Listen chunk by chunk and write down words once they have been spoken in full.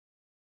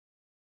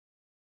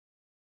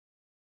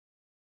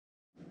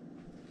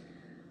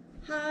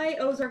Hi,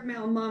 Ozark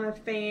Mountain Mama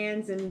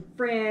fans and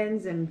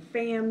friends and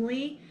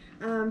family.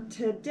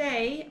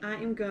 Today I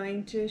am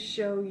going to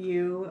show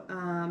you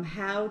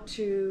how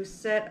to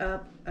set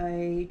up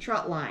a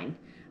trot line.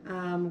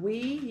 We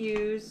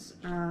use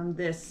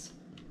this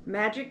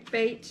Magic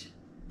Bait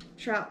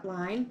trot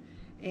line,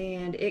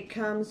 and it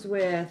comes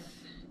with,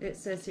 it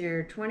says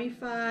here,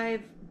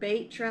 25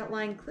 bait trout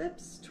line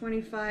clips,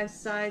 25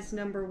 size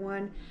number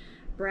 1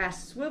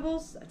 brass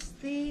swivels, that's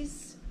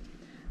these.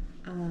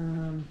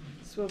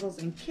 Swivels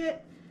and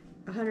kit,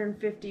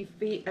 150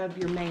 feet of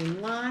your main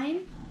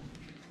line,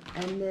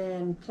 and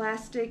then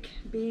plastic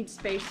bead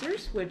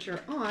spacers, which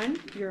are on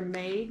your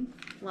main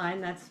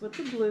line. That's what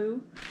the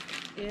blue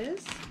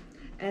is.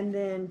 And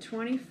then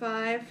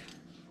 25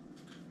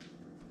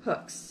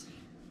 hooks.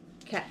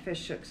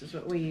 Catfish hooks is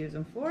what we use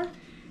them for.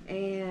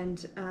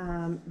 And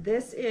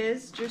this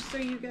is, just so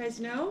you guys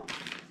know,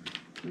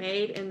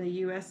 made in the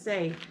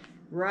USA,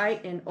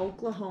 right in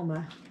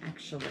Oklahoma,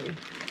 actually.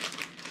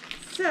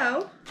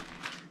 So,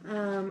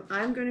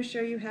 I'm going to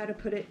show you how to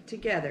put it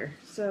together.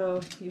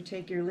 So you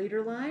take your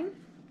leader line,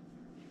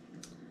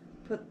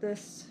 put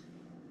this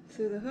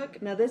through the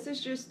hook. Now this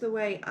is just the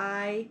way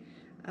I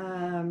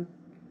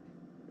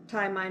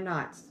tie my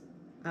knots.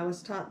 I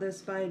was taught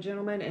this by a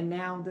gentleman, and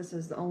now this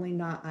is the only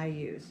knot I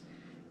use.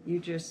 You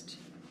just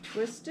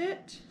twist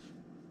it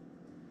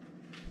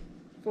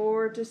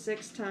 4 to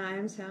 6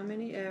 times, how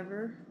many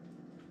ever,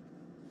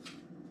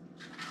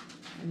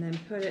 and then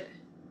put it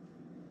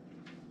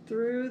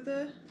through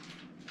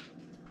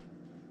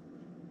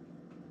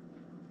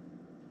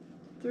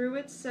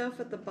itself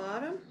at the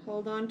bottom.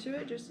 Hold on to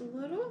it just a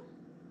little.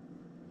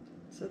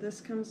 So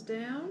this comes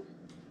down,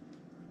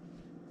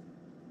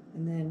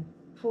 and then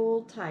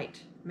pull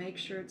tight. Make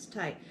sure it's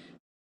tight.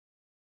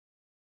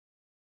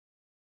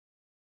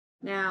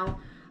 Now,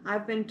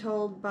 I've been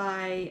told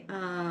by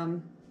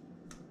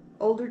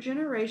older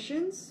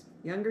generations,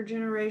 younger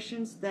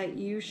generations, that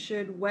you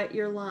should wet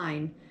your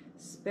line.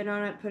 Spit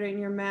on it, put it in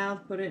your mouth,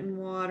 put it in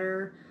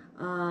water.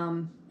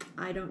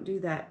 I don't do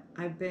that.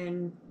 I've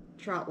been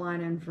trot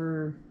lining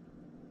for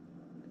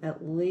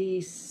at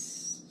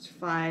least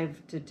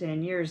 5 to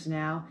 10 years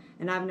now,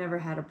 and I've never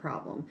had a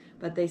problem.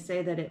 But they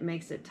say that it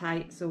makes it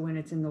tight, so when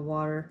it's in the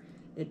water,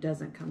 it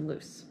doesn't come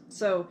loose.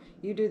 So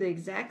you do the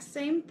exact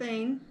same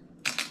thing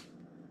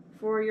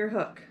for your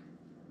hook.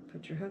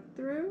 Put your hook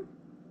through,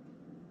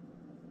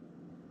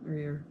 or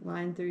your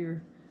line through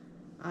your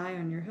eye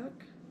on your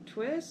hook.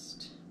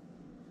 Twist,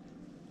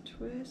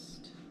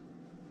 twist,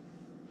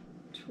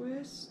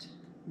 twist,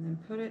 and then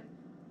put it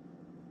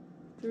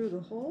through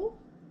the hole.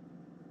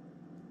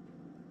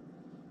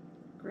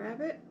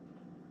 Grab it,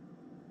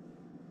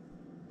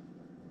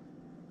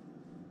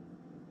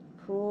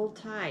 pull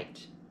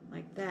tight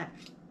like that,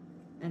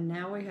 and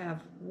now we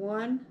have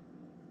one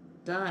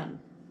done.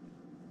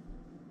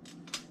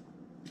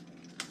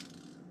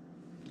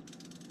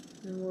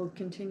 And we'll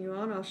continue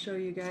on. I'll show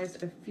you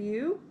guys a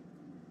few.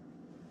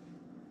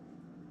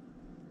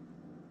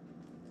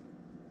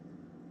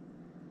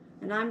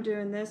 And I'm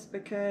doing this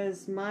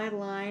because my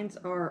lines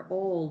are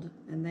old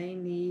and they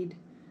need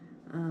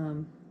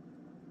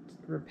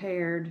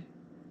repaired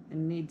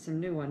and need some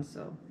new ones,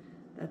 so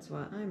that's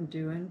why I'm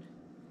doing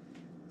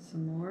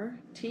some more.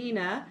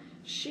 Tina,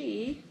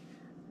 she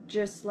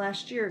just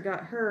last year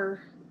got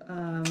her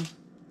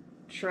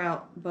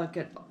trout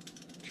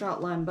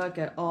line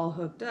bucket all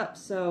hooked up,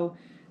 so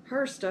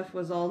her stuff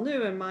was all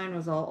new and mine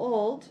was all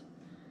old.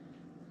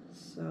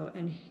 So,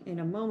 and in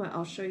a moment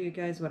I'll show you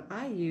guys what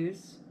I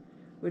use,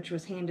 which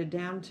was handed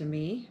down to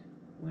me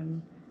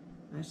when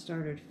I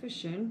started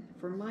fishing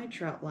for my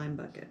trout line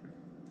bucket.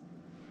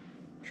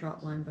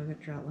 Trout line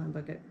bucket, trout line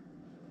bucket.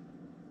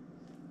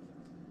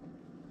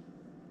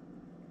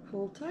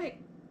 Pull tight.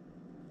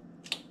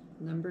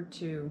 Number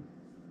 2.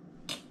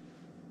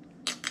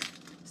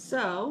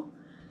 So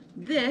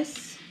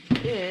this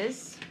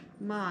is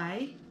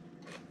my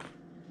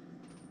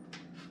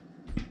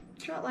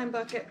trout line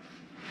bucket,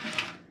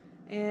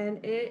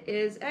 and it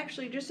is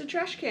actually just a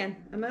trash can,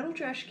 a metal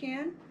trash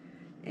can,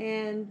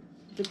 and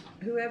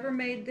whoever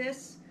made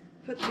this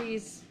put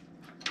these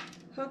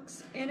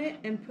hooks in it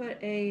and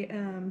put a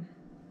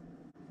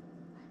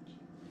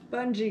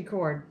bungee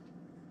cord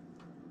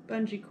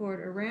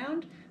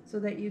around so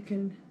that you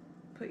can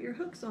put your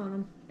hooks on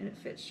them, and it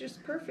fits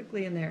just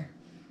perfectly in there.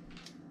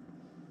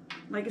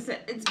 Like I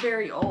said, it's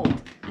very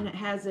old, and it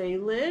has a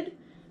lid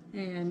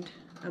and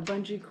a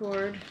bungee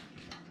cord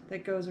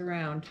that goes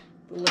around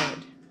the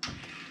lid.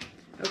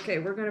 Okay,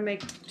 we're going to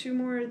make 2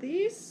 more of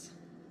these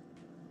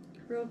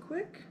real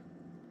quick.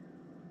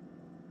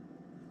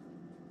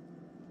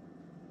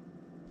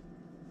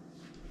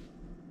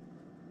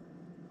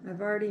 I've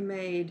already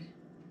made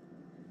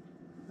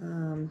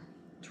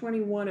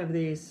 21 of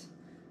these,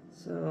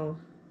 so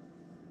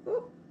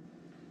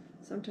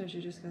sometimes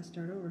you just gotta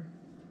start over.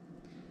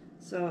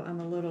 So I'm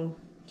a little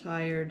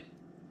tired.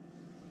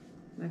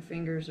 My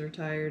fingers are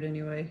tired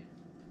anyway.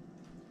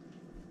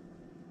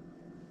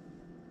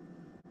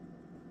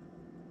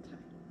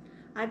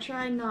 I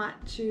try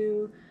not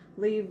to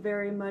leave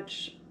very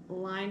much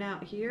line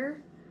out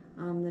here.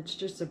 That's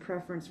just a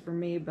preference for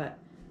me, but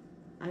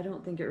I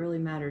don't think it really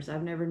matters.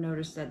 I've never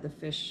noticed that the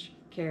fish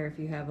care if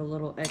you have a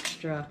little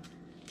extra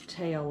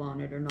tail on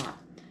it or not.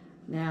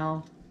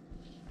 Now,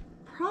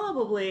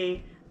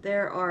 probably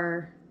there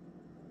are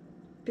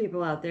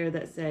people out there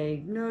that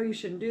say, no, you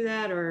shouldn't do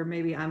that, or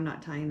maybe I'm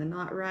not tying the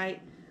knot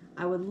right.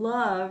 I would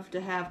love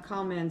to have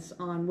comments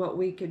on what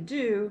we could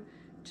do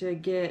to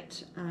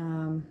get,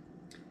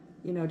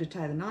 you know, to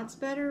tie the knots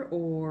better,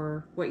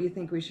 or what you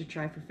think we should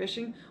try for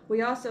fishing.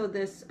 We also,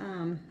 this,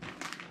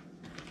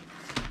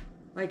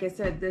 like I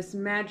said, this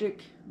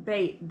magic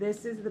bait,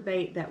 this is the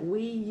bait that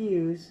we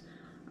use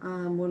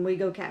when we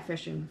go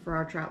catfishing for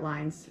our trout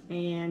lines,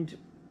 and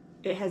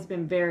it has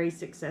been very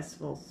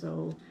successful,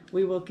 so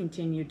we will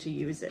continue to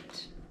use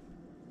it.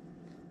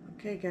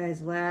 Okay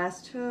guys,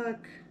 last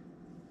hook.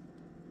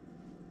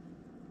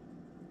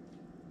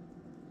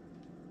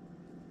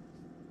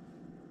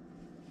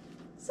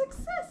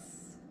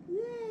 Success!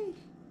 Yay!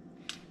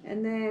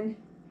 And then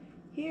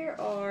here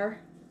are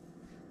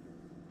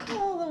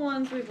all the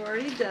ones we've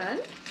already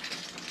done.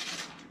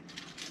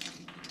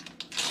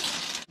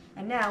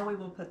 And now we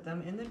will put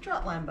them in the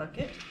trot line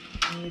bucket,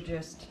 and you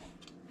just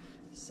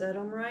set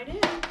them right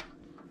in.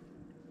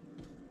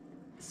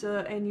 So,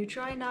 and you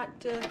try not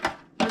to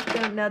hook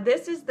them. Now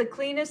this is the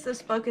cleanest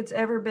this bucket's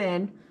ever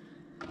been,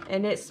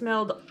 and it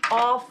smelled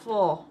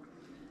awful.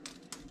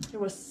 It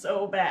was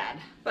so bad,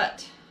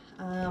 but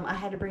I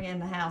had to bring it in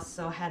the house,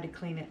 so I had to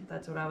clean it.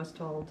 That's what I was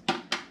told.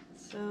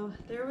 So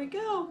there we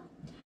go.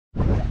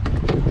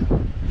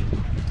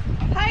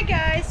 Hi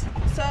guys,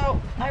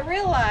 so I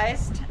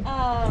realized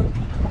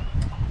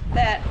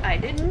that I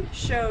didn't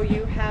show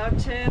you how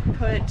to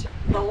put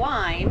the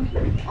line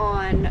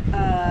on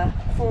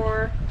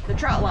for the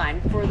trot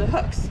line, for the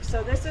hooks.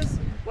 So this is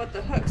what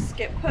the hooks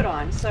get put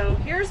on. So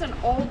here's an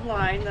old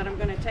line that I'm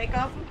going to take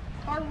off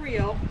our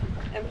reel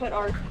and put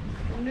our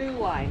new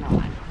line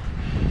on.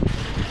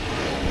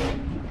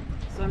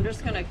 So I'm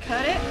just going to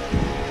cut it.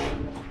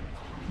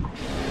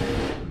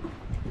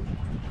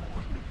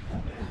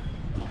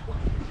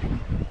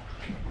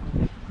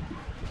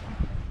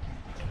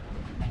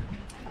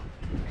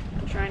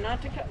 Try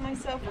not to cut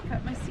myself or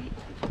cut my seat.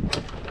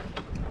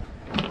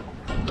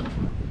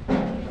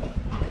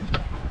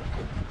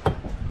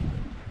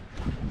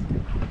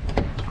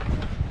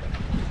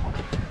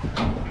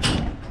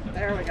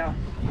 There we go.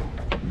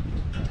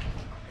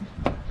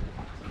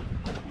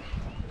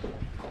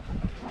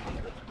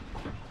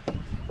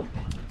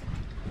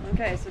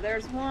 Okay, so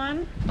there's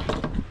one.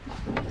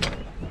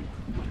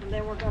 And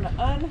then we're going to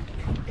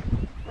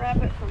unwrap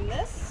it from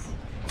this.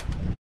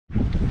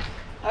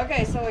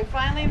 Okay, so we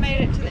finally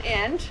made it to the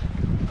end.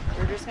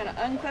 We're just going to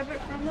unclip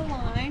it from the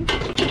line.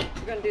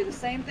 We're going to do the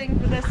same thing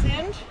for this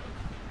end.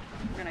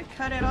 We're going to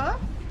cut it off.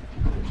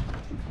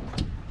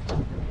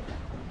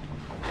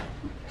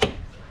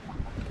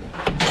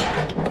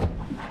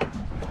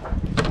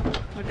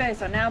 Okay,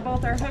 so now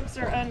both our hooks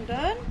are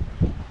undone.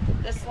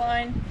 This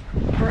line,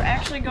 we're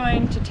actually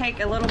going to take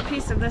a little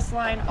piece of this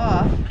line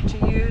off to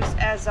use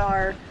as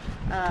our,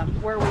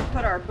 where we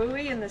put our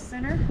buoy in the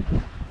center.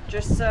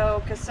 Just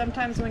so, because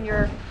sometimes when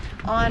you're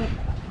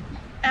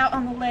out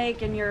on the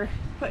lake and you're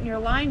putting your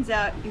lines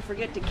out, you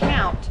forget to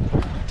count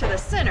to the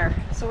center.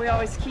 So we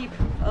always keep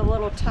a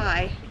little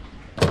tie.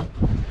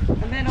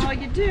 And then all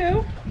you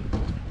do,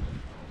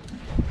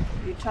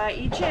 you tie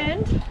each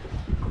end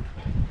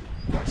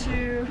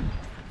to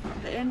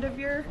the end of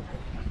your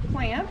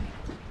clamp.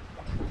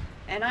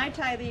 And I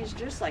tie these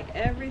just like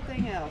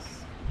everything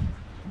else.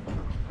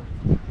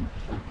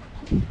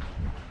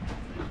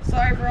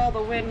 Sorry for all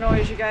the wind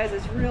noise, you guys.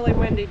 It's really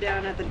windy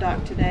down at the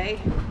dock today.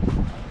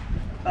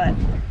 But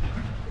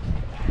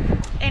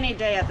any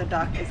day at the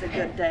dock is a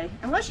good day.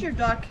 Unless your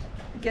dock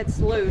gets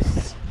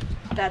loose,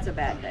 that's a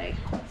bad day.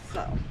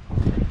 So,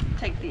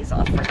 take these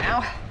off for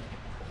now.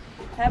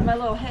 I have my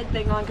little head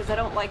thing on because I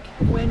don't like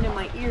wind in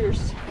my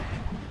ears.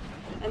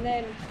 And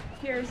then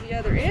here's the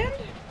other end.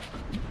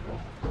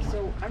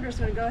 So I'm just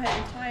going to go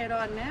ahead and tie it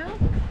on now.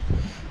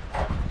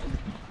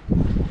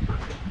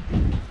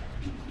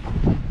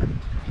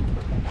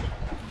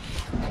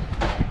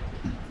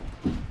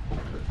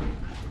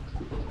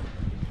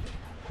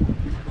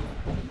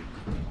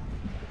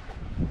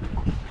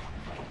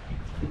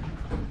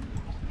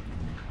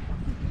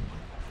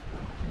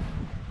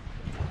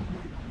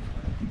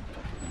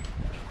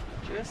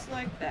 Just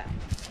like that.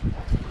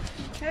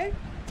 Okay?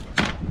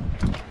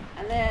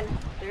 And then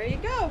there you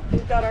go.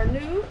 We've got our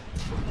new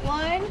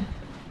line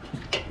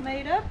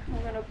made up.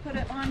 We're going to put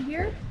it on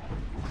here.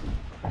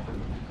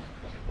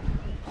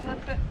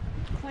 Flip it,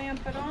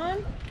 clamp it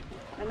on,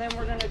 and then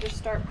we're going to just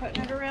start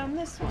putting it around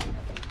this one.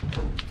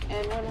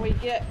 And when we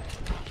get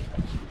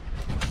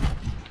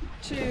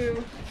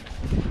to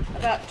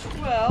about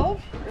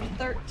 12 or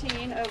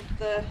 13 of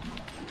the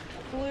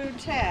blue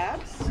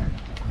tabs,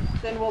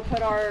 then we'll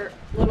put our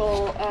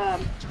little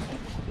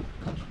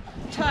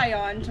tie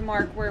on to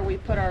mark where we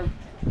put our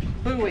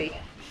buoy.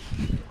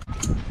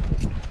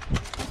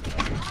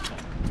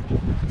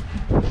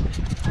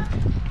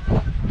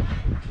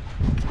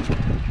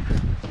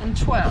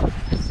 12.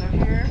 So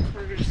here,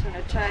 we're just going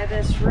to tie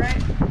this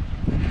right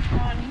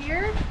on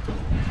here.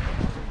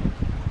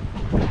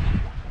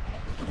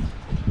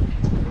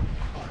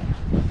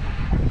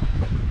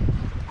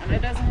 And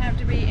it doesn't have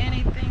to be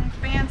anything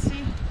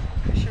fancy.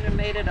 I should have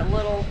made it a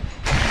little...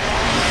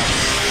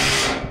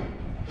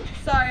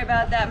 Sorry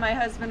about that, my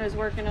husband is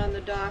working on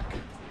the dock.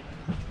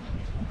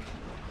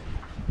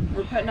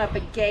 We're putting up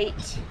a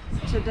gate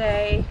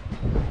today.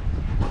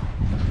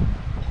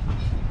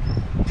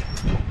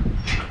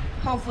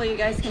 Hopefully you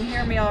guys can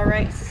hear me all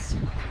right.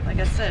 Like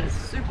I said, it's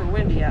super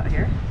windy out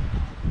here.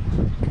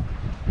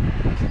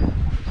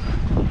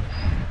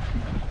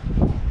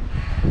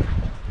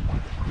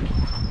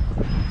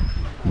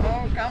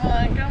 Oh, come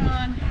on, come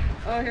on.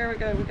 Oh, here we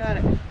go, we got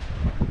it.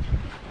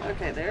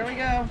 Okay, there we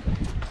go.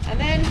 And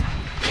then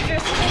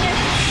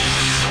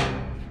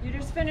you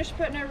just finish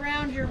putting it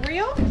around your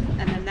reel,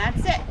 and then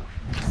that's it.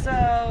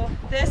 So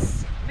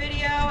this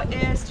video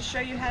is to show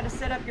you how to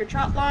set up your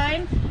trot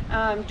line,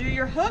 do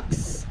your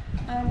hooks,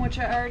 which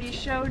I already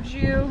showed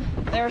you.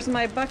 There's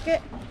my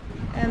bucket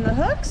and the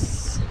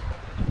hooks.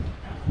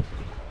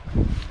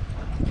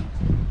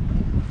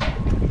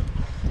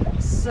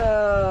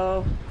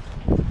 So,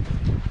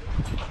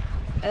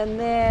 and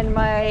then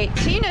my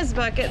Tina's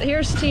bucket,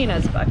 here's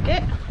Tina's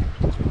bucket.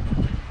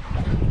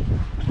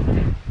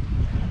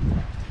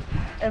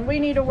 And we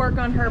need to work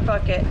on her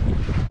bucket.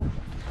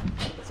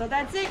 So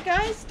that's it,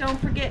 guys. Don't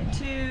forget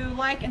to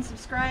like and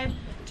subscribe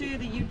to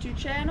the YouTube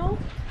channel.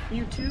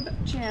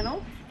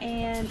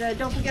 And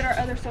don't forget our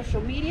other social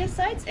media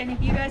sites. And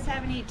if you guys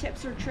have any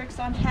tips or tricks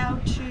on how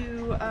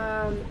to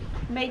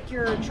make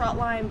your trot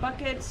line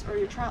buckets or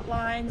your trot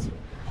lines,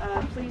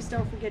 please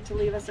don't forget to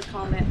leave us a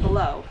comment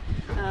below.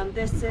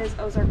 This is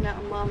Ozark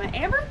Mountain Mama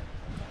Amber,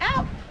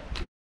 out.